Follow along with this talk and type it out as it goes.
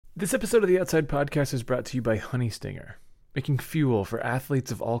This episode of the Outside Podcast is brought to you by Honey Stinger, making fuel for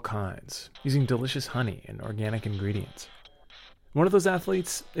athletes of all kinds, using delicious honey and organic ingredients. One of those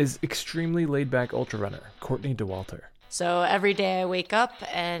athletes is extremely laid-back ultra-runner, Courtney Dauwalter. So every day I wake up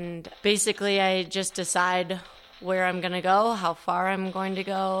and basically I just decide where I'm going to go, how far I'm going to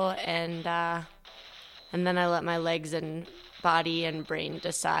go, and then I let my legs and body and brain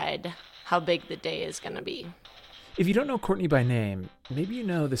decide how big the day is going to be. If you don't know Courtney by name, maybe you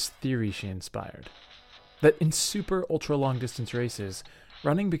know this theory she inspired. That in super ultra long distance races,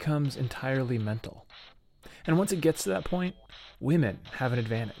 running becomes entirely mental. And once it gets to that point, women have an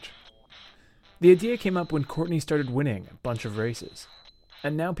advantage. The idea came up when Courtney started winning a bunch of races.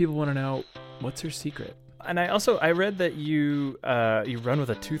 And now people want to know, what's her secret? And I read that you run with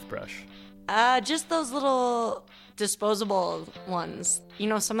a toothbrush. Just those little disposable ones. You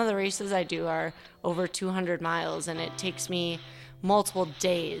know, some of the races I do are over 200 miles and it takes me multiple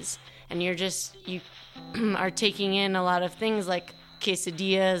days. And you are taking in a lot of things like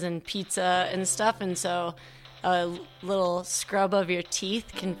quesadillas and pizza and stuff. And so a little scrub of your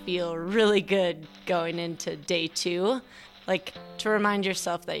teeth can feel really good going into day 2. Like to remind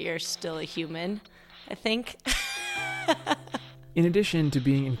yourself that you're still a human, I think. In addition to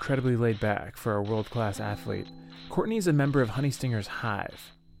being incredibly laid back for a world-class athlete, Courtney is a member of Honey Stinger's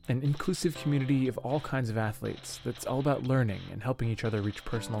Hive, an inclusive community of all kinds of athletes that's all about learning and helping each other reach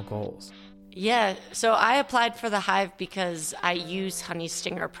personal goals. Yeah, so I applied for the Hive because I use Honey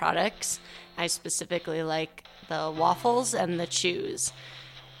Stinger products. I specifically like the waffles and the chews.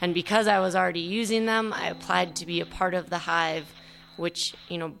 And because I was already using them, I applied to be a part of the Hive, which,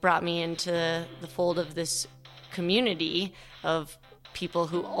 brought me into the fold of this community of people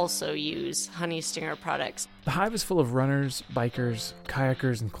who also use Honey Stinger products. The Hive is full of runners, bikers,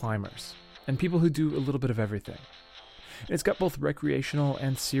 kayakers, and climbers, and people who do a little bit of everything. It's got both recreational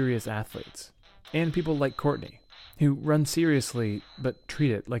and serious athletes, and people like Courtney, who run seriously but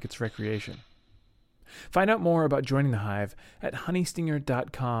treat it like it's recreation. Find out more about joining the Hive at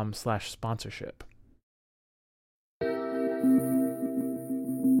honeystinger.com/sponsorship.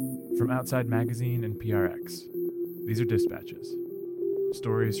 From Outside Magazine and PRX, these are Dispatches,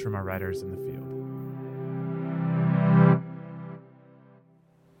 stories from our writers in the field.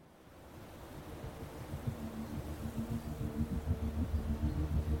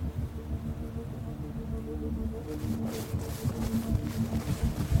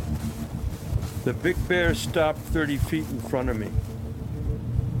 The big bear stopped 30 feet in front of me.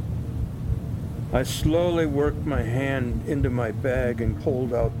 I slowly worked my hand into my bag and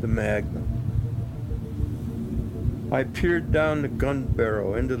pulled out the Magnum. I peered down the gun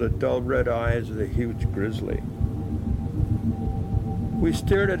barrel into the dull red eyes of the huge Grizzly. We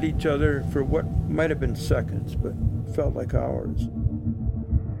stared at each other for what might have been seconds, but felt like hours.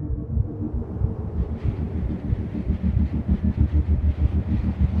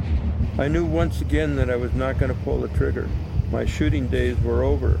 I knew once again that I was not going to pull the trigger. My shooting days were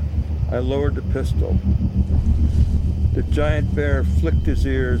over. I lowered the pistol. The giant bear flicked his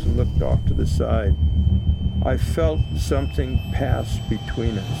ears and looked off to the side. I felt something pass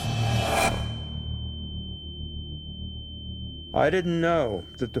between us. I didn't know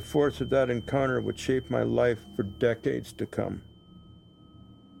that the force of that encounter would shape my life for decades to come.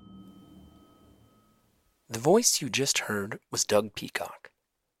 The voice you just heard was Doug Peacock,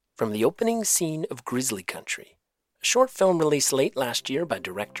 from the opening scene of Grizzly Country, a short film released late last year by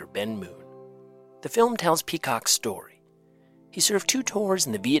director Ben Moon. The film tells Peacock's story. He served 2 tours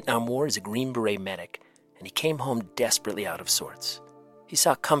in the Vietnam War as a Green Beret medic, and he came home desperately out of sorts. He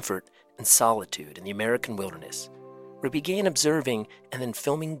sought comfort and solitude in the American wilderness, where he began observing and then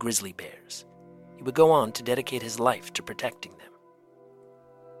filming grizzly bears. He would go on to dedicate his life to protecting them.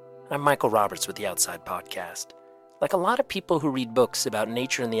 I'm Michael Roberts with the Outside Podcast. Like a lot of people who read books about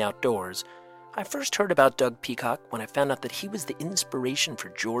nature and the outdoors, I first heard about Doug Peacock when I found out that he was the inspiration for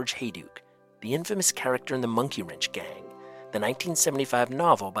George Hayduke, the infamous character in the Monkey Wrench Gang, the 1975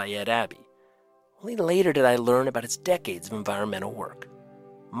 novel by Ed Abbey. Only later did I learn about his decades of environmental work.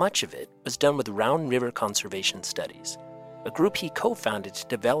 Much of it was done with Round River Conservation Studies, a group he co-founded to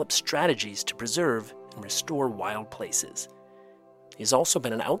develop strategies to preserve and restore wild places. He's also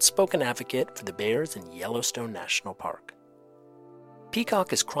been an outspoken advocate for the bears in Yellowstone National Park.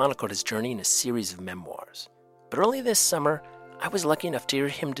 Peacock has chronicled his journey in a series of memoirs, but early this summer, I was lucky enough to hear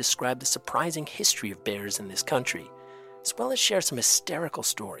him describe the surprising history of bears in this country, as well as share some hysterical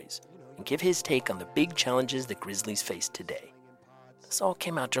stories and give his take on the big challenges that grizzlies face today. This all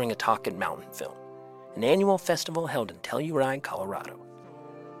came out during a talk at Mountain Film, an annual festival held in Telluride, Colorado.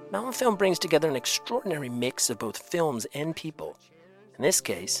 Mountain Film brings together an extraordinary mix of both films and people. In this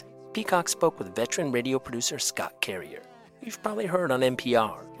case, Peacock spoke with veteran radio producer Scott Carrier, who you've probably heard on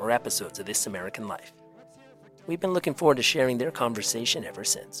NPR or episodes of This American Life. We've been looking forward to sharing their conversation ever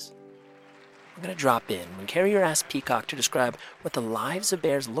since. We're going to drop in when Carrier asked Peacock to describe what the lives of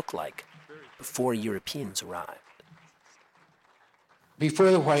bears looked like before Europeans arrived. Before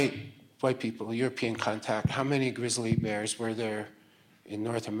the white people, European contact, how many grizzly bears were there in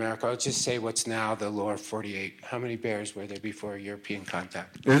North America? I'll just say what's now the lower 48. How many bears were there before European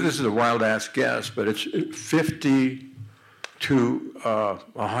contact? This is a wild-ass guess, but it's 50 to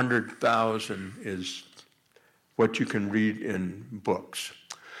 100,000 is what you can read in books.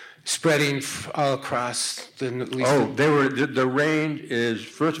 Spreading all across the range is,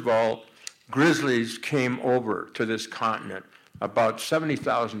 first of all, grizzlies came over to this continent about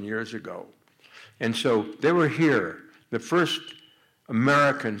 70,000 years ago. And so they were here. The first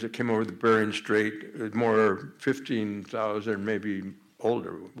Americans that came over the Bering Strait, more 15,000, maybe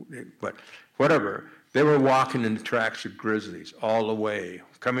older, but whatever, they were walking in the tracks of grizzlies all the way,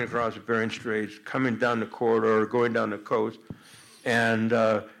 coming across the Bering Straits, coming down the corridor, going down the coast. And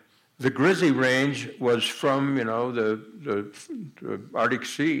the grizzly range was from, the Arctic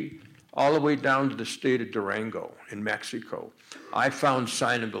Sea all the way down to the state of Durango in Mexico. I found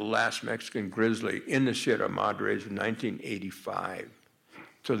sign of the last Mexican grizzly in the Sierra Madres in 1985.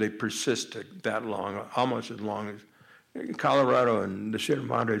 So they persisted that long, almost as long as Colorado and the Sierra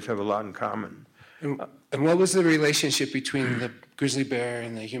Madres have a lot in common. And what was the relationship between the grizzly bear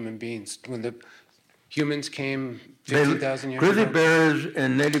and the human beings when the humans came 50,000 years ago? Grizzly bears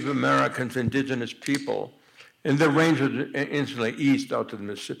and Native Americans, indigenous people, and the range was instantly east out to the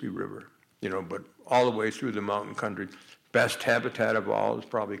Mississippi River, but all the way through the mountain country. Best habitat of all is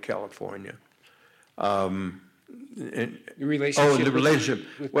probably California. The relationship.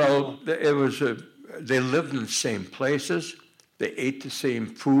 Well, it was they lived in the same places, they ate the same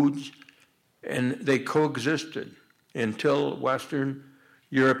foods, and they coexisted until Western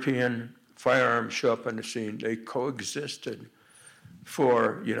European firearms show up on the scene. They coexisted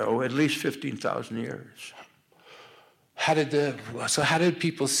for at least 15,000 years. How did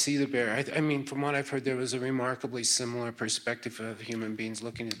people see the bear? I mean, from what I've heard, there was a remarkably similar perspective of human beings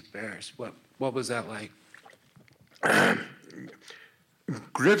looking at the bears. What was that like?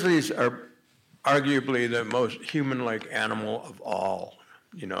 Grizzlies are arguably the most human-like animal of all.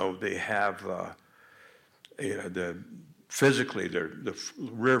 They have, physically, the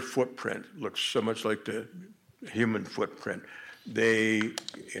rear footprint looks so much like the human footprint. They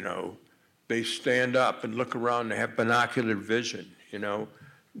stand up and look around. They have binocular vision.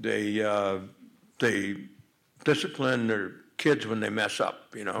 They discipline their kids when they mess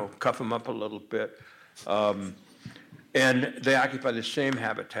up. Cuff them up a little bit, and they occupy the same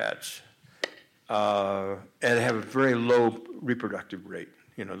habitats and have a very low reproductive rate.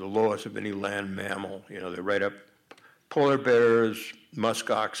 The lowest of any land mammal. They're right up. Polar bears,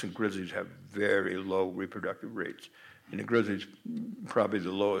 muskox, and grizzlies have very low reproductive rates, and the grizzlies probably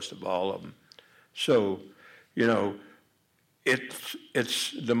the lowest of all of them. So,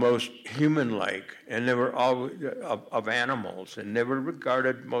 it's the most human-like, and they were all of animals, and they were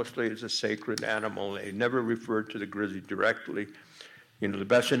regarded mostly as a sacred animal. They never referred to the grizzly directly. The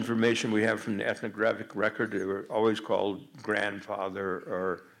best information we have from the ethnographic record, they were always called grandfather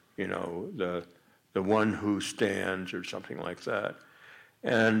or, the one who stands or something like that.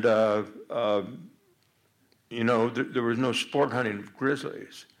 And, there was no sport hunting of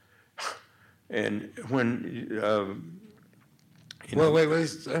grizzlies. And when,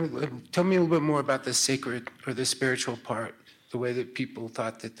 tell me a little bit more about the sacred or the spiritual part, the way that people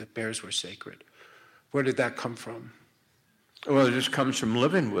thought that the bears were sacred. Where did that come from? Well, it just comes from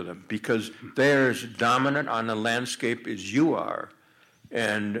living with them because they're as dominant on the landscape as you are.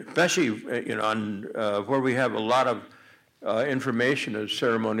 And especially, on where we have a lot of information of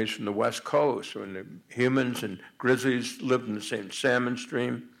ceremonies from the West Coast when the humans and grizzlies lived in the same salmon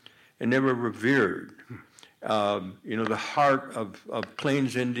stream. And they were revered. The heart of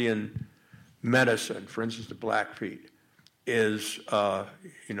Plains Indian medicine, for instance, the Blackfeet, is, the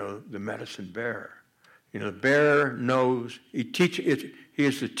medicine bear. The bear knows, he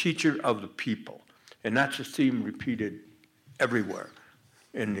is the teacher of the people. And that's a theme repeated everywhere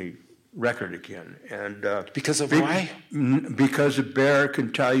in the record again. And because of why? Because a bear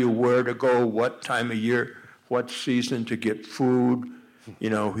can tell you where to go, what time of year, what season to get food.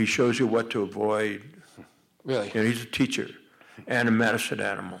 He shows you what to avoid. Really? He's a teacher and a medicine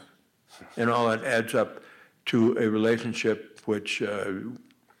animal. And all that adds up to a relationship which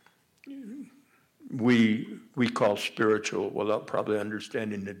we call spiritual without probably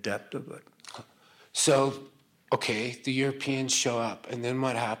understanding the depth of it. So Okay, the Europeans show up, and then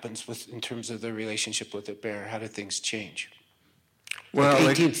what happens in terms of the relationship with the bear? How do things change? Well,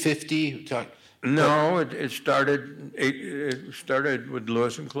 like 1850? No, it started with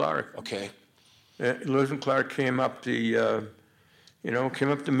Lewis and Clark. Okay. Lewis and Clark came up the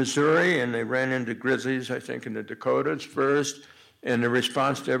Missouri, and they ran into grizzlies, I think, in the Dakotas first. And the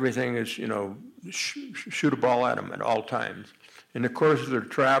response to everything is, shoot a ball at them at all times. In the course of their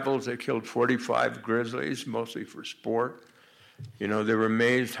travels, they killed 45 grizzlies, mostly for sport. They were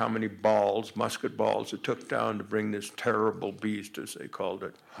amazed how many musket balls, it took down to bring this terrible beast, as they called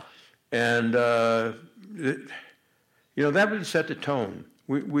it. And, that would set the tone.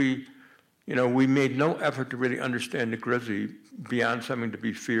 We made no effort to really understand the grizzly beyond something to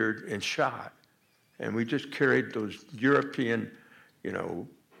be feared and shot. And we just carried those European,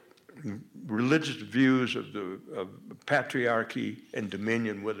 religious views of patriarchy and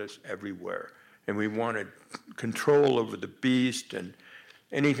dominion with us everywhere. And we wanted control over the beast, and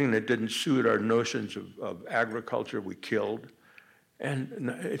anything that didn't suit our notions of agriculture, we killed. And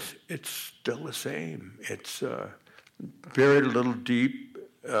it's still the same. It's buried a little deep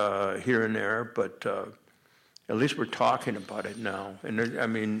here and there, but at least we're talking about it now.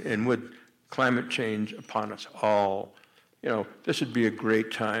 And with climate change upon us all, this would be a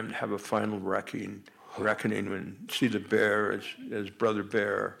great time to have a final reckoning and see the bear as brother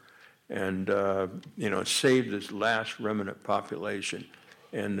bear, and save this last remnant population.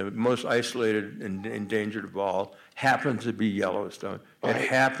 And the most isolated and endangered of all happens to be Yellowstone. It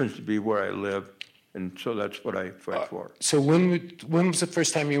happens to be where I live, and so that's what I fight for. So when was the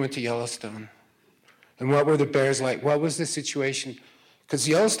first time you went to Yellowstone? And what were the bears like? What was the situation? Because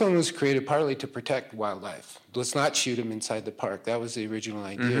Yellowstone was created partly to protect wildlife. Let's not shoot them inside the park. That was the original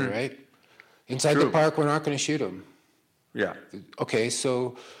idea, right? Inside the park, we're not going to shoot them. Yeah. Okay,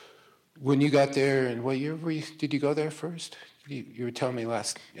 so when you got there, and what year did you go there first? You were telling me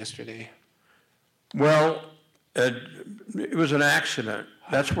yesterday. Well, it was an accident.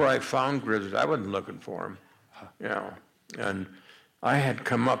 That's where I found grizzlies. I wasn't looking for them, And I had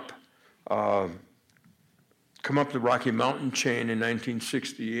come up the Rocky Mountain chain in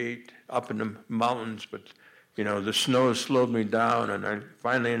 1968, up in the mountains, but the snow slowed me down, and I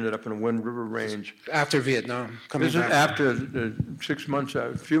finally ended up in a Wind River Range. After Vietnam, This is after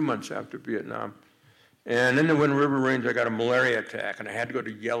a few months after Vietnam. And in the Wind River Range, I got a malaria attack, and I had to go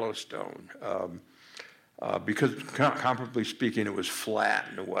to Yellowstone because, comparably speaking, it was flat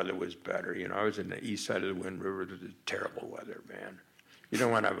and the weather was better. I was in the east side of the Wind River. It was terrible weather, man. You don't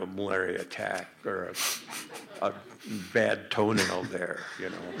want to have a malaria attack or a bad toenail there,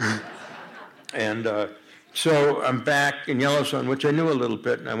 And so I'm back in Yellowstone, which I knew a little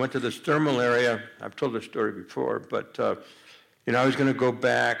bit, and I went to this thermal area. I've told this story before, but I was going to go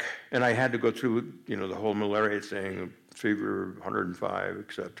back, and I had to go through, the whole malaria thing, fever 105,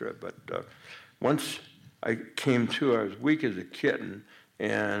 et cetera. But once I came to, I was weak as a kitten,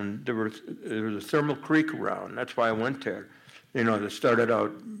 and there was a thermal creek around. That's why I went there. That started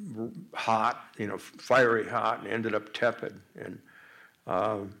out hot, fiery hot, and ended up tepid. And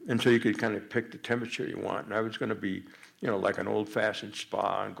so you could kind of pick the temperature you want. And I was going to be, like an old-fashioned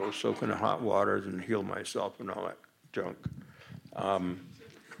spa and go soak in the hot waters and heal myself and all that junk.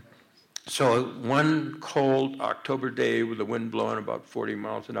 So one cold October day with the wind blowing about 40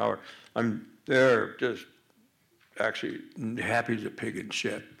 miles an hour, I'm there just actually happy as a pig in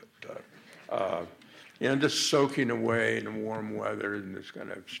shit. But, just soaking away in the warm weather and just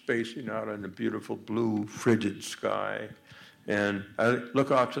kind of spacing out on the beautiful blue, frigid sky. And I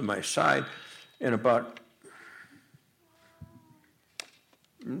look off to my side, and about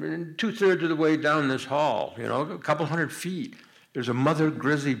 2/3 of the way down this hall, a couple hundred feet, there's a mother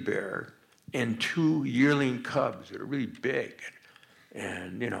grizzly bear and 2 yearling cubs that are really big.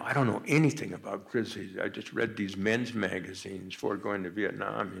 And I don't know anything about grizzlies. I just read these men's magazines before going to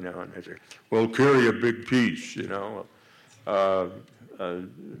Vietnam, and they say, well, carry a big piece, That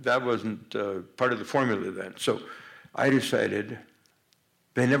wasn't part of the formula then. So I decided,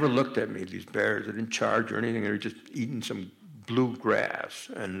 they never looked at me, these bears. They didn't charge or anything. They were just eating some blue grass.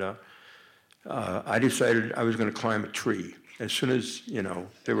 And I decided I was going to climb a tree as soon as,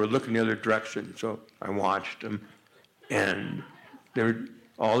 they were looking the other direction. So I watched them, and they were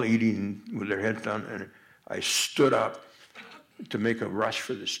all eating with their heads down. And I stood up to make a rush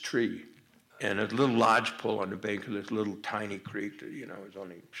for this tree. And a little lodgepole on the bank of this little tiny creek that, was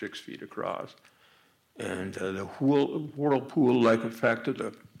only 6 feet across. And the whirlpool-like effect of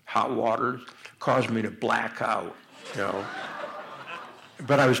the hot waters caused me to black out,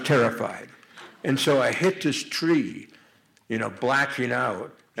 But I was terrified. And so I hit this tree, blacking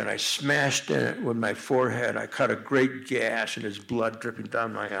out, and I smashed in it with my forehead. I cut a great gash, and there's blood dripping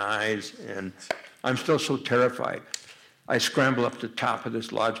down my eyes, and I'm still so terrified. I scramble up the top of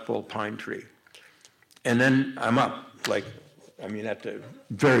this lodgepole pine tree, and then I'm up, at the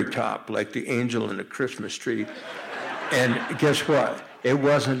very top, like the angel in a Christmas tree. And guess what? It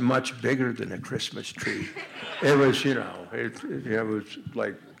wasn't much bigger than a Christmas tree. It was, it was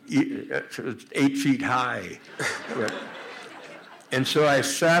like it was 8 feet high. And so I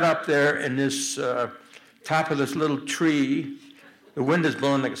sat up there in this top of this little tree. The wind is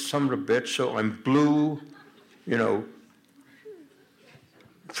blowing like a son of a bitch, so I'm blue,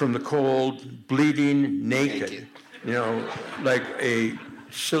 from the cold, bleeding, naked. Like a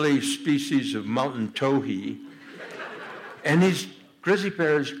silly species of mountain towhee. And these grizzly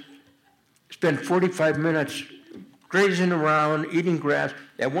bears spent 45 minutes grazing around, eating grass.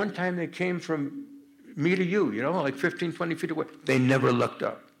 At one time, they came from me to you, like 15, 20 feet away. They never looked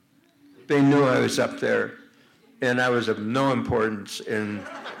up. They knew I was up there, and I was of no importance, and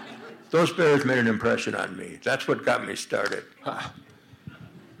those bears made an impression on me. That's what got me started.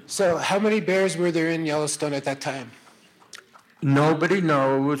 So how many bears were there in Yellowstone at that time? Nobody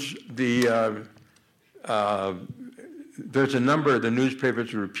knows. There's a number the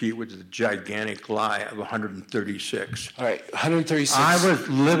newspapers repeat, which is a gigantic lie, of 136. All right, 136. I was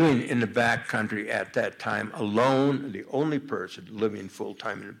living in the backcountry at that time, alone, the only person living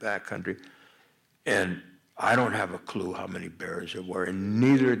full-time in the backcountry, and I don't have a clue how many bears there were, and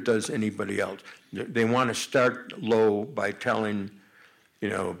neither does anybody else. They want to start low by telling,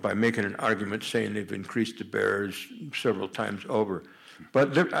 by making an argument saying they've increased the bears several times over.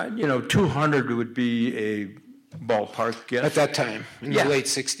 But, 200 would be a ballpark guess. At that time, in the late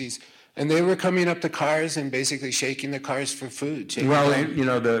 60s. And they were coming up to cars and basically shaking the cars for food. Well,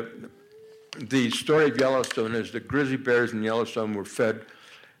 the story of Yellowstone is the grizzly bears in Yellowstone were fed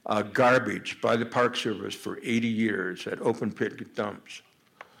garbage by the Park Service for 80 years at open pit dumps.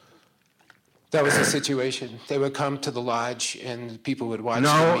 That was the situation. They would come to the lodge and people would watch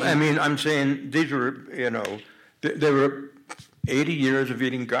them eat. I mean, I'm saying these were, they were 80 years of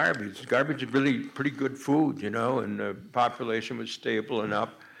eating garbage. Garbage is really pretty good food, and the population was stable enough.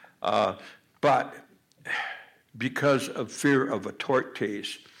 But because of fear of a tort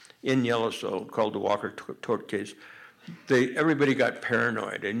case in Yellowstone called the Walker tort case, everybody got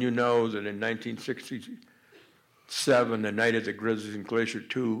paranoid. And you know that in 1967, the night of the Grizzlies in Glacier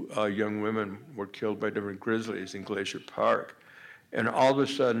 2, young women were killed by different grizzlies in Glacier Park. And all of a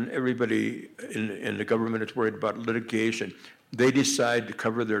sudden, everybody in the government is worried about litigation. They decide to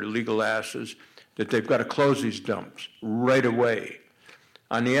cover their legal asses that they've got to close these dumps right away.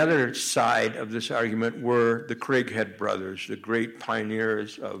 On the other side of this argument were the Craighead brothers, the great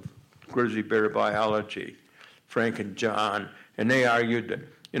pioneers of grizzly bear biology, Frank and John, and they argued that,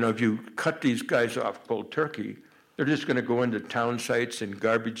 if you cut these guys off cold turkey, they're just going to go into town sites and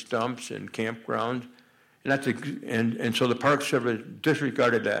garbage dumps and campgrounds. And so the Park Service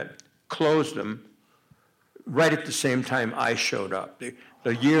disregarded that, closed them, right at the same time I showed up.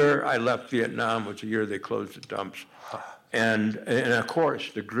 The year I left Vietnam was the year they closed the dumps. And of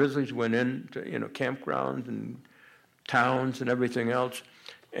course, the grizzlies went into campgrounds and towns and everything else.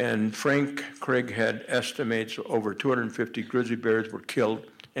 And Frank Craighead estimates over 250 grizzly bears were killed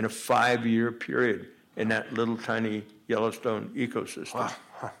in a 5-year period in that little tiny Yellowstone ecosystem.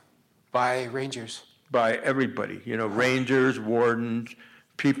 Wow. By rangers? By everybody, rangers, wardens,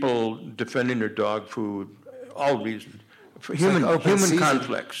 people defending their dog food, all reasons. Human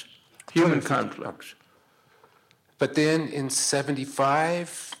conflicts. Human conflicts. But then in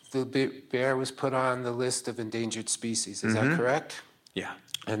 1975, the bear was put on the list of endangered species. Is that correct? Yeah.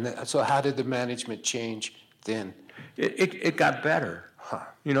 And so how did the management change then? It got better.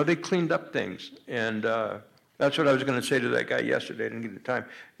 They cleaned up things. And that's what I was going to say to that guy yesterday. I didn't get the time.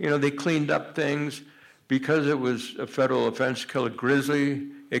 They cleaned up things. Because it was a federal offense to kill a grizzly,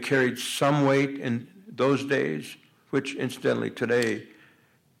 it carried some weight in those days, which incidentally today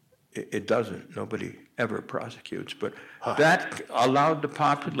it doesn't. Nobody ever prosecutes. But that allowed the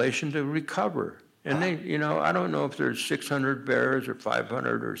population to recover. And they, I don't know if there's 600 bears or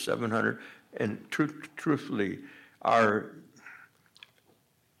 500 or 700. And truthfully, our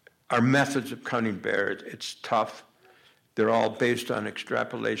methods of counting bears, it's tough. They're all based on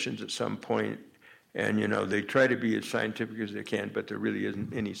extrapolations at some point. And, they try to be as scientific as they can, but there really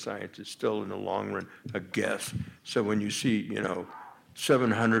isn't any science. It's still, in the long run, a guess. So when you see,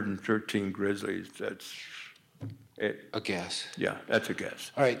 713 grizzlies, that's it. A guess. Yeah, that's a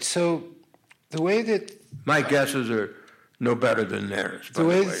guess. All right, so the way that... My guesses are, no better than theirs. The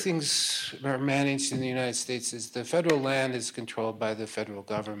way things are managed in the United States is the federal land is controlled by the federal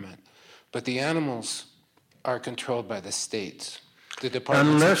government, but the animals are controlled by the states. The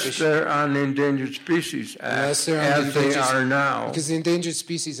unless they're on the Endangered Species Act, as they are now. Because the Endangered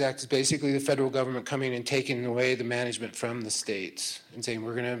Species Act is basically the federal government coming and taking away the management from the states and saying,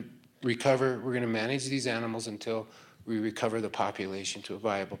 we're going to manage these animals until we recover the population to a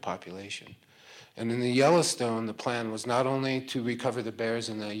viable population. And in the Yellowstone, the plan was not only to recover the bears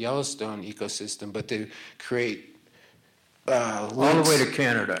in the Yellowstone ecosystem, but to create all the way to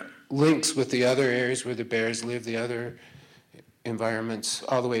Canada. Links with the other areas where the bears live, the other environments,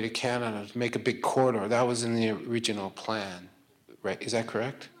 all the way to Canada, to make a big corridor. That was in the original plan, right? Is that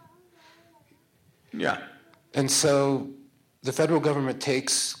correct? Yeah. And so the federal government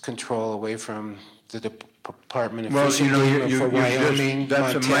takes control away from the Department of Fishing for Wyoming,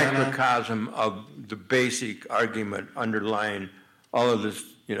 that's Montana. A microcosm of the basic argument underlying all of this,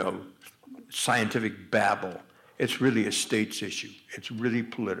 scientific babble. It's really a states issue. It's really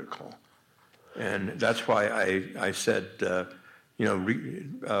political. And that's why I said,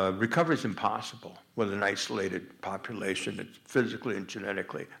 recovery is impossible with an isolated population that's physically and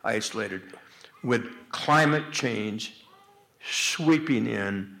genetically isolated. With climate change sweeping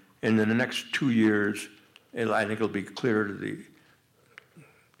in the next 2 years, I think it'll be clear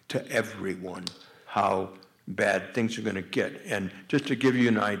to everyone how bad things are going to get. And just to give you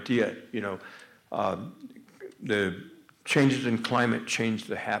an idea, the changes in climate change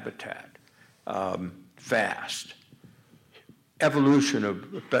the habitat fast. Evolution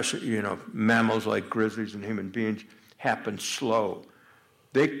of, especially, mammals like grizzlies and human beings happens slow.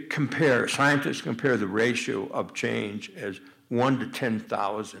 Scientists compare the ratio of change as 1 to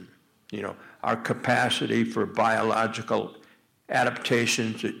 10,000. Our capacity for biological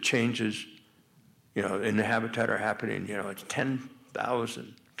adaptations, it changes, in the habitat are happening, it's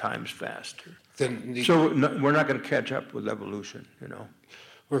 10,000 times faster. So we're not going to catch up with evolution,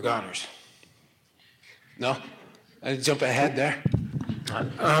 We're goners. No? I jump ahead there.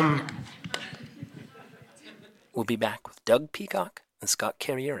 We'll be back with Doug Peacock and Scott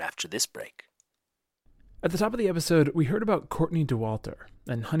Carrier after this break. At the top of the episode, we heard about Courtney DeWalter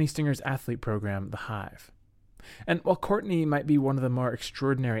and Honey Stinger's athlete program, The Hive. And while Courtney might be one of the more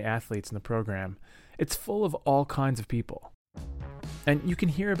extraordinary athletes in the program, it's full of all kinds of people. And you can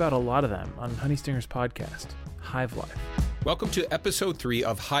hear about a lot of them on Honey Stinger's podcast, Hive Life. Welcome to Episode 3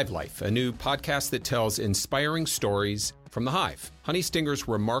 of Hive Life, a new podcast that tells inspiring stories from the Hive, Honey Stinger's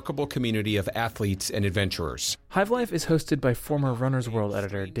remarkable community of athletes and adventurers. Hive Life is hosted by former Runner's World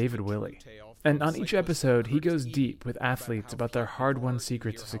editor David Willey. And on each episode, he goes deep with athletes about their hard-won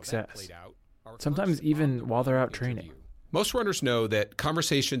secrets of success, sometimes even while they're out training. Most runners know that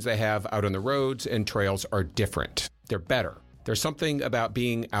conversations they have out on the roads and trails are different. They're better. There's something about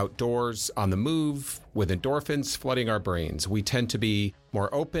being outdoors, on the move, with endorphins flooding our brains. We tend to be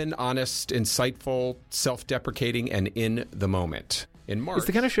more open, honest, insightful, self-deprecating, and in the moment. In March, it's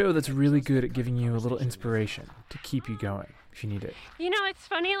the kind of show that's really good at giving you a little inspiration to keep you going if you need it. It's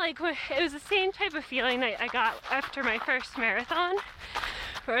funny, it was the same type of feeling that I got after my first marathon,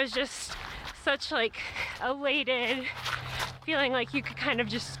 where I was just such elated, feeling like you could kind of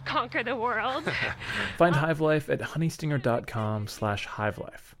just conquer the world. Find Hive Life at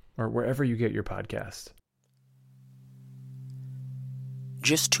honeystinger.com/hivelife or wherever you get your podcasts.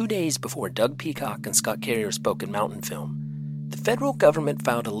 Just 2 days before Doug Peacock and Scott Carrier spoke in Mountain Film, the federal government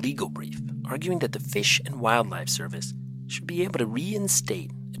filed a legal brief arguing that the Fish and Wildlife Service should be able to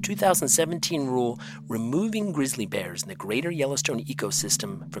reinstate a 2017 rule removing grizzly bears in the greater Yellowstone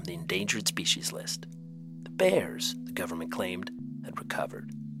ecosystem from the endangered species list. The bears, the government claimed, had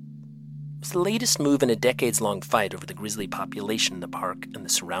recovered. It was the latest move in a decades-long fight over the grizzly population in the park and the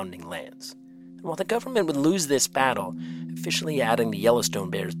surrounding lands. And while the government would lose this battle, officially adding the Yellowstone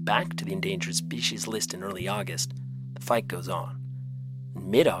bears back to the endangered species list in early August, the fight goes on.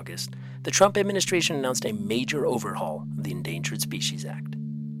 In mid-August, the Trump administration announced a major overhaul of the Endangered Species Act.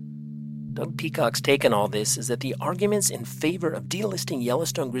 Doug Peacock's take on all this is that the arguments in favor of delisting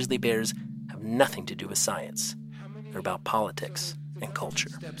Yellowstone grizzly bears have nothing to do with science. They're about politics and culture.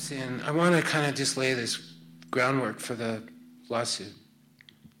 Steps in. I want to kind of just lay this groundwork for the lawsuit.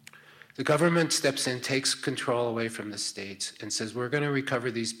 The government steps in, takes control away from the states, and says, we're going to recover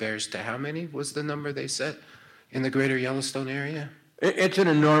these bears to how many was the number they set in the greater Yellowstone area? It's an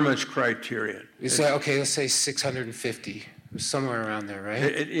enormous criterion. Let's say 650, somewhere around there,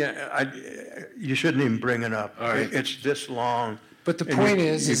 right? You shouldn't even bring it up. All right. It's this long. But the point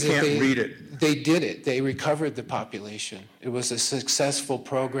is you can't that read it. They did it. They recovered the population. It was a successful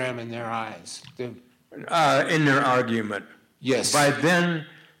program in their eyes. In their argument. Yes. By then,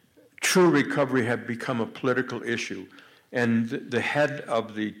 true recovery had become a political issue. And the head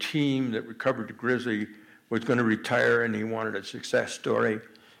of the team that recovered the Grizzly was going to retire, and he wanted a success story.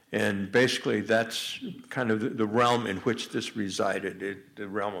 And basically, that's kind of the realm in which this resided, the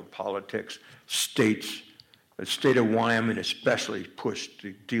realm of politics. States, the state of Wyoming especially pushed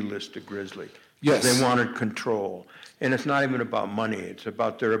to delist the Grizzly. Yes. They wanted control. And it's not even about money. It's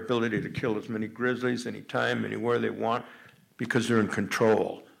about their ability to kill as many grizzlies anytime, anywhere they want, because they're in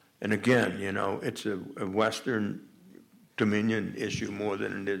control. And again, it's a Western Dominion issue more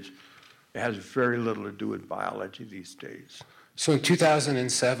than it has very little to do with biology these days. So in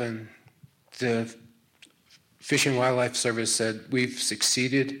 2007, the Fish and Wildlife Service said we've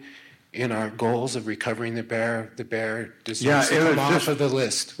succeeded in our goals of recovering the bear. The bear deserves to come off of the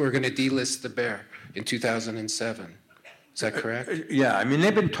list. We're going to delist the bear in 2007. Is that correct? Yeah, I mean,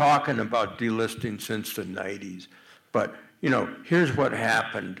 they've been talking about delisting since the 90s. But, here's what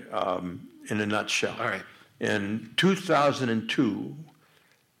happened in a nutshell. All right. In 2002,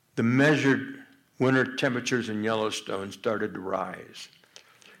 the measured winter temperatures in Yellowstone started to rise.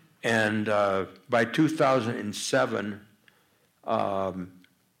 And by 2007,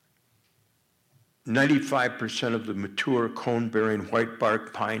 95% of the mature cone-bearing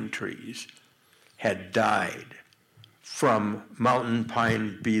whitebark pine trees had died from mountain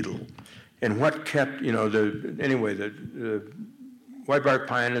pine beetle. And what kept, the whitebark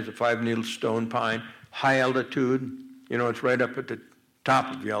pine is a 5-needle stone pine, high altitude, it's right up at the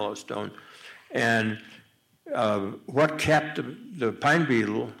top of Yellowstone. And what kept the pine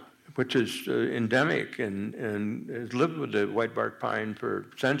beetle, which is endemic and has lived with the whitebark pine for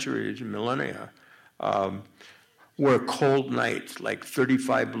centuries and millennia, were cold nights, like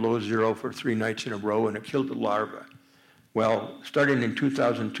 35 below zero for 3 nights in a row, and it killed the larvae. Well, starting in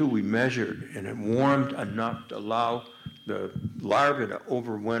 2002, we measured, and it warmed enough to allow the larvae to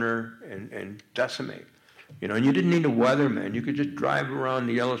overwinter and decimate. And you didn't need a weatherman. You could just drive around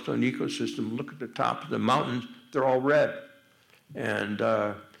the Yellowstone ecosystem, look at the top of the mountains, they're all red. And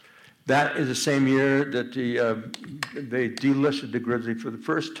that is the same year that they delisted the grizzly for the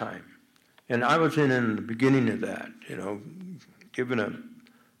first time. And I was in the beginning of that, giving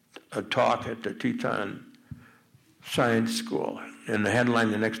a talk at the Teton Science School. And the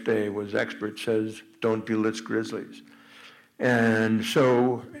headline the next day was, "Expert says don't delist grizzlies." And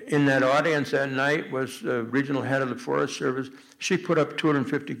so in that audience that night was the regional head of the Forest Service. She put up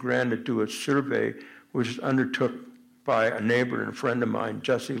 $250,000 to do a survey, which was undertook by a neighbor and a friend of mine,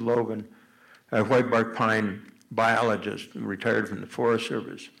 Jesse Logan, a whitebark pine biologist, retired from the Forest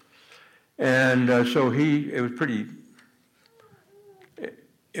Service. And so it was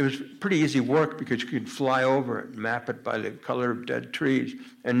pretty easy work because you could fly over it, map it by the color of dead trees,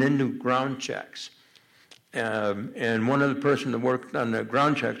 and then do ground checks. And one other person that worked on the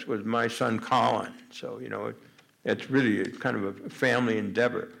ground checks was my son Colin. So, it's really kind of a family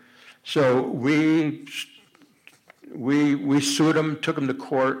endeavor. So we sued him, took him to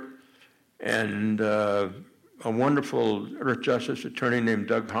court, and a wonderful Earth Justice attorney named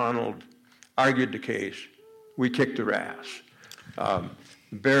Doug Honnold argued the case. We kicked their ass. The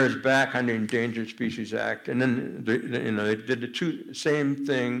bear is back on the Endangered Species Act, and then they did the same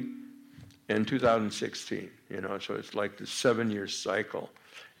thing in 2016. So it's like the 7-year cycle,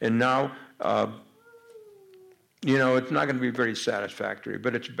 and now it's not going to be very satisfactory,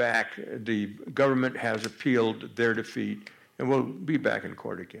 but it's back. The government has appealed their defeat, and we'll be back in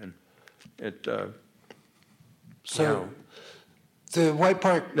court again. The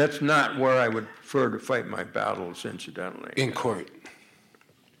whitebark... That's not where I would prefer to fight my battles, incidentally. In court.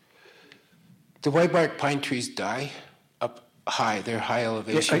 The whitebark pine trees die up high. They're high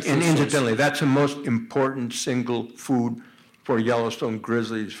elevation. Yeah, and incidentally, that's the most important single food for Yellowstone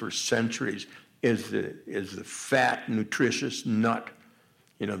grizzlies for centuries, is the fat, nutritious nut,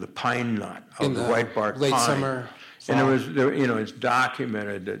 the pine nut of the whitebark late pine. Summer. And it's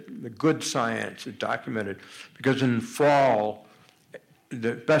documented, the good science is documented, because in the fall,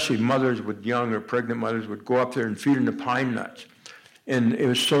 especially mothers with young or pregnant mothers would go up there and feed them the pine nuts. And it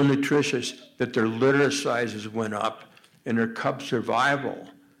was so nutritious that their litter sizes went up and their cub survival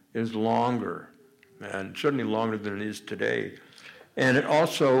is longer, and certainly longer than it is today. And it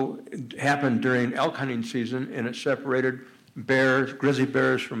also happened during elk hunting season, and it separated grizzly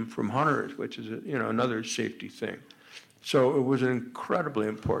bears from hunters, which is another safety thing. So it was an incredibly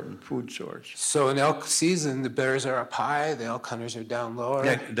important food source. So in elk season, the bears are up high, the elk hunters are down lower.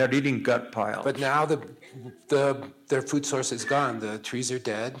 They're eating gut piles. But now their food source is gone. The trees are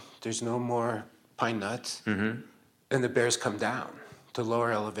dead. There's no more pine nuts. Mm-hmm. And the bears come down to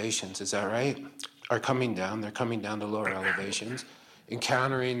lower elevations. Is that right? are coming down. They're coming down to lower elevations,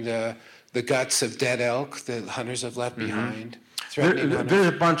 encountering the guts of dead elk that hunters have left behind. There's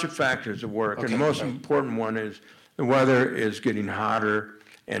a bunch of factors at work, and the most important one is the weather is getting hotter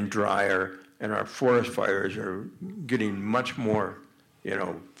and drier, and our forest fires are getting much more,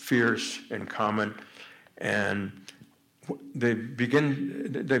 fierce and common. And they've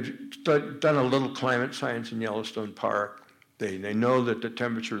done a little climate science in Yellowstone Park. They know that the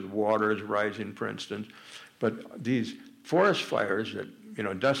temperature of the water is rising, for instance, but these forest fires that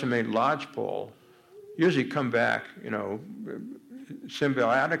decimate lodgepole usually come back,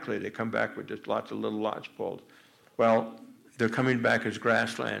 symbiotically. They come back with just lots of little lodgepoles. Well, they're coming back as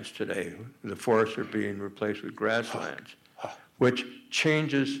grasslands today. The forests are being replaced with grasslands, which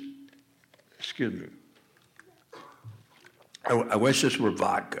changes. Excuse me. I wish this were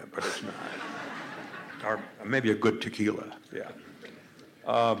vodka, but it's not. Or maybe a good tequila, yeah.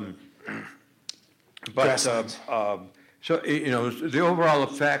 So, the overall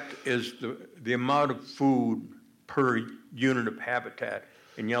effect is the amount of food per unit of habitat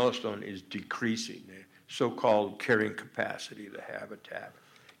in Yellowstone is decreasing, the so-called carrying capacity of the habitat.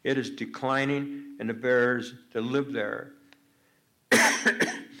 It is declining, and the bears that live there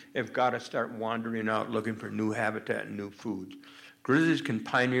have got to start wandering out looking for new habitat and new foods. Grizzlies can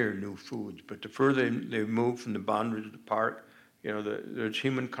pioneer new foods, but the further they move from the boundaries of the park, there's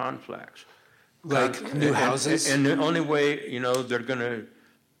human conflicts. Like new houses? And the only way, we're going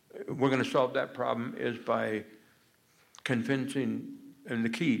to solve that problem is by convincing, and the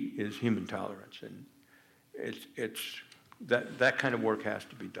key is human tolerance. And it's that kind of work has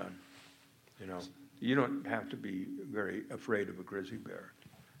to be done. You don't have to be very afraid of a grizzly bear.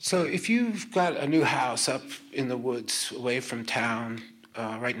 So if you've got a new house up in the woods away from town,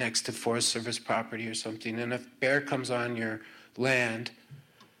 right next to Forest Service property or something, and a bear comes on your land,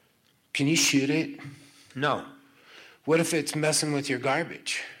 can you shoot it? No. What if it's messing with your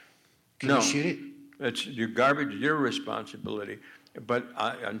garbage? Can you shoot it? It's your garbage, your responsibility. But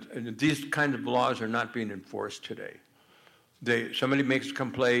these kinds of laws are not being enforced today. Somebody makes a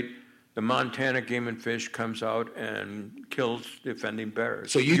complaint, the Montana Game and Fish comes out and kills the offending bears.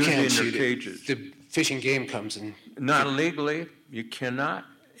 So you can't shoot cages. it. The Fish and Game comes in. Not legally, you cannot.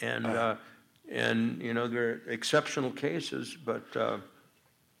 And there are exceptional cases, but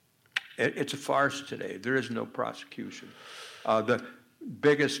it's a farce today. There is no prosecution. The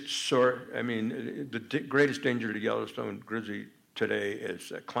biggest the greatest danger to Yellowstone grizzly today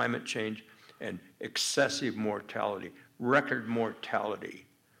is climate change and excessive mortality, record mortality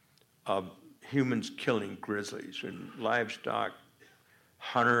of humans killing grizzlies and livestock,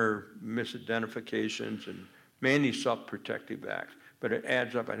 hunter misidentifications, and mainly self-protective acts. But it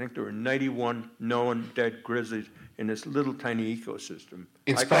adds up. I think there were 91 known dead grizzlies in this little tiny ecosystem.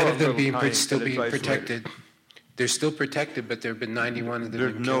 In spite of them still being protected. They're still protected, but there have been 91 of them.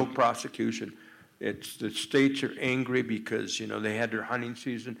 There's no prosecution. The states are angry because, they had their hunting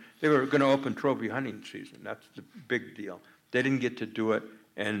season. They were going to open trophy hunting season. That's the big deal. They didn't get to do it,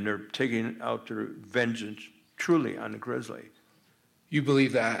 and they're taking out their vengeance truly on the grizzly. You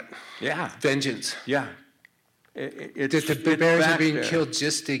believe that? Yeah. Vengeance? Yeah. The bears are being killed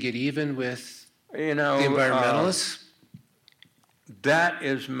just to get even with the environmentalists? That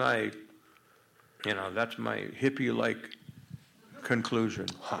is my, that's my hippie-like conclusion.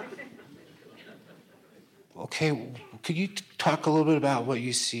 Huh. Okay, could you talk a little bit about what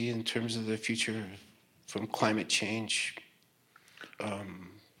you see in terms of the future from climate change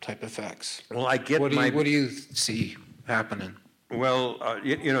type effects? Well, what do you see happening? Well,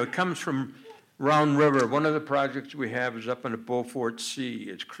 it comes from Round River. One of the projects we have is up in the Beaufort Sea.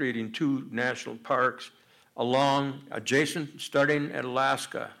 It's creating 2 national parks adjacent, starting at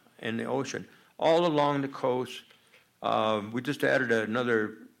Alaska in the ocean, all along the coast. We just added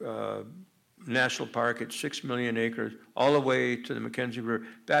another national park at 6 million acres, all the way to the Mackenzie River.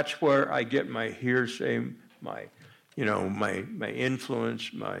 That's where I get my hearsay, my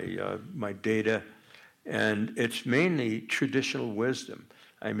influence, my data, and it's mainly traditional wisdom.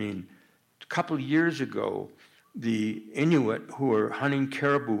 I mean, a couple of years ago, the Inuit who are hunting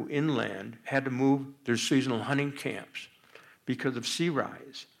caribou inland had to move their seasonal hunting camps because of sea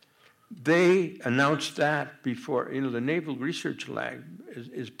rise. They announced that before. The Naval Research Lab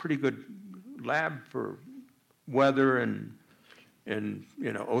is a pretty good lab for weather and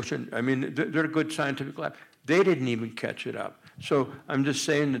ocean. I mean, they're a good scientific lab. They didn't even catch it up. So I'm just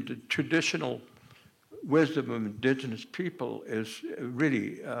saying that the traditional wisdom of indigenous people is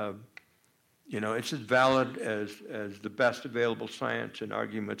really, it's as valid as the best available science and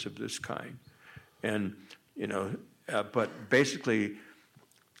arguments of this kind. And, but basically,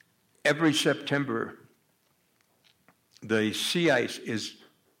 every September, the sea ice is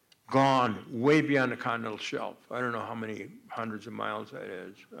gone way beyond the continental shelf. I don't know how many hundreds of miles that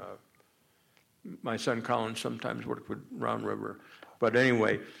is. My son Colin sometimes worked with Round River. But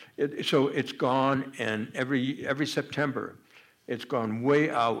anyway, so it's gone, and every September, it's gone way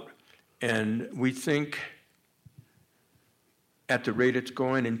out. And we think at the rate it's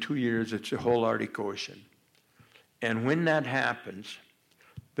going in 2 years, it's the whole Arctic Ocean. And when that happens,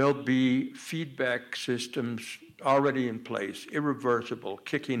 there'll be feedback systems already in place, irreversible,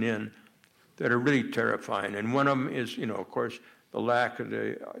 kicking in, that are really terrifying. And one of them is, of course, the lack of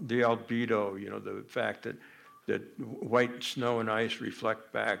the albedo, the fact that white snow and ice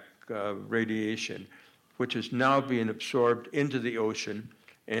reflect back radiation, which is now being absorbed into the ocean.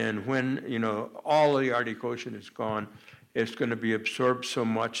 And when, all of the Arctic Ocean is gone, it's going to be absorbed so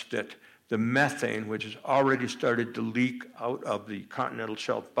much that the methane, which has already started to leak out of the continental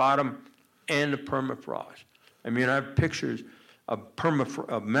shelf bottom and the permafrost. I mean, I have pictures of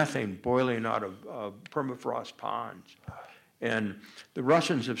methane boiling out of permafrost ponds. And the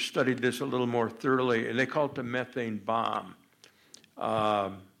Russians have studied this a little more thoroughly, and they call it the methane bomb.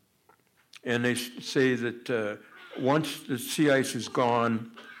 And they say that once the sea ice is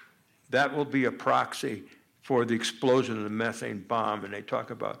gone, that will be a proxy for the explosion of the methane bomb. And they talk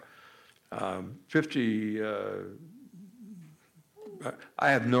about 50, I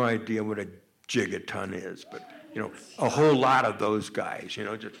have no idea what a gigaton is, but, a whole lot of those guys,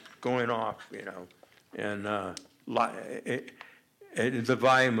 just going off, and the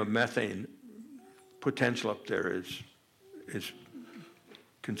volume of methane potential up there is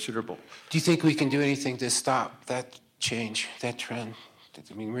considerable. Do you think we can do anything to stop that change, that trend? I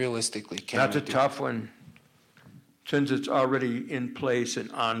mean, realistically, can That's we a tough one, since it's already in place and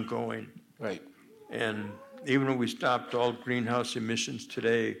ongoing. Right. And even when we stopped all greenhouse emissions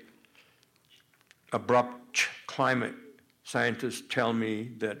today, abrupt climate scientists tell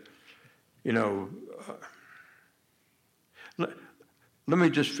me that, let me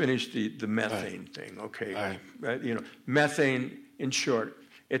just finish the methane thing, okay? All right. Methane, in short,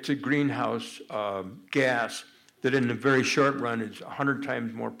 it's a greenhouse gas that in the very short run is 100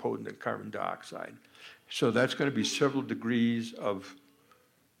 times more potent than carbon dioxide. So that's going to be several degrees of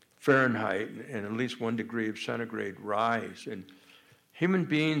Fahrenheit and at least 1 degree of centigrade rise. And human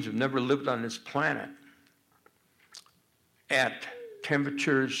beings have never lived on this planet at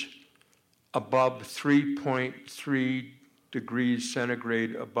temperatures above 3.3 degrees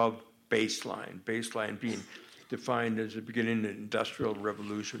centigrade above baseline. Baseline being defined as the beginning of the Industrial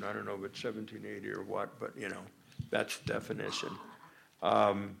Revolution. I don't know if it's 1780 or what, but that's the definition.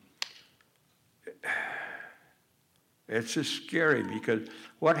 It's just scary because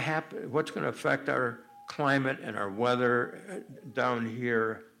what's going to affect our climate and our weather down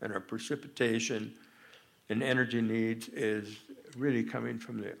here and our precipitation and energy needs is really coming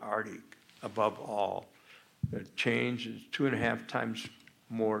from the Arctic above all. The change is 2.5 times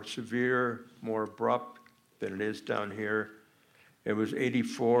more severe, more abrupt than it is down here. It was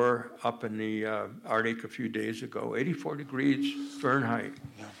 84 up in the Arctic a few days ago, 84 degrees Fahrenheit.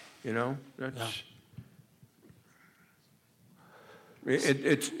 Yeah. That's... Yeah.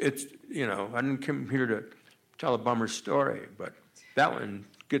 It's I didn't come here to tell a bummer story, but that one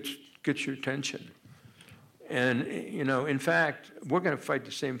gets your attention. And, in fact, we're going to fight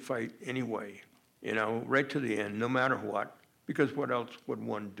the same fight anyway, right to the end, no matter what, because what else would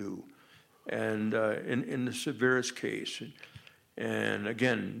one do? And in the severest case, and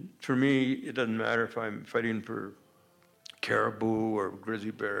again, for me, it doesn't matter if I'm fighting for caribou or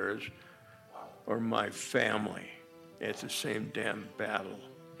grizzly bears or my family. It's the same damn battle,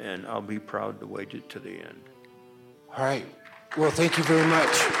 and I'll be proud to wage it to the end. All right. Well, thank you very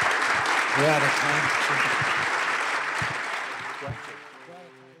much. We're out of time.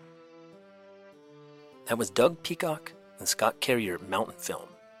 That was Doug Peacock and Scott Carrier at Mountain Film,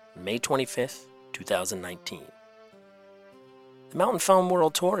 May 25th, 2019. The Mountain Film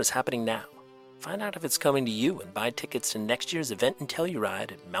World Tour is happening now. Find out if it's coming to you and buy tickets to next year's event and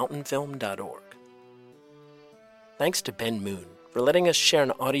Telluride at mountainfilm.org. Thanks to Ben Moon for letting us share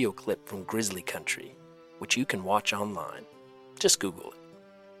an audio clip from Grizzly Country, which you can watch online. Just Google it.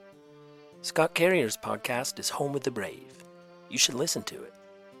 Scott Carrier's podcast is Home with the Brave. You should listen to it.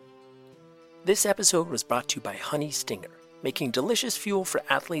 This episode was brought to you by Honey Stinger, making delicious fuel for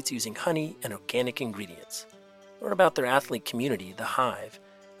athletes using honey and organic ingredients. Learn about their athlete community, The Hive,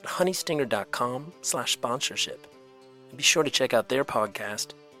 at honeystinger.com/sponsorship. And be sure to check out their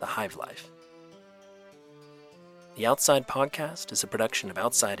podcast, The Hive Life. The Outside Podcast is a production of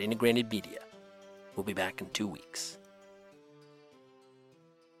Outside Integrated Media. We'll be back in 2 weeks.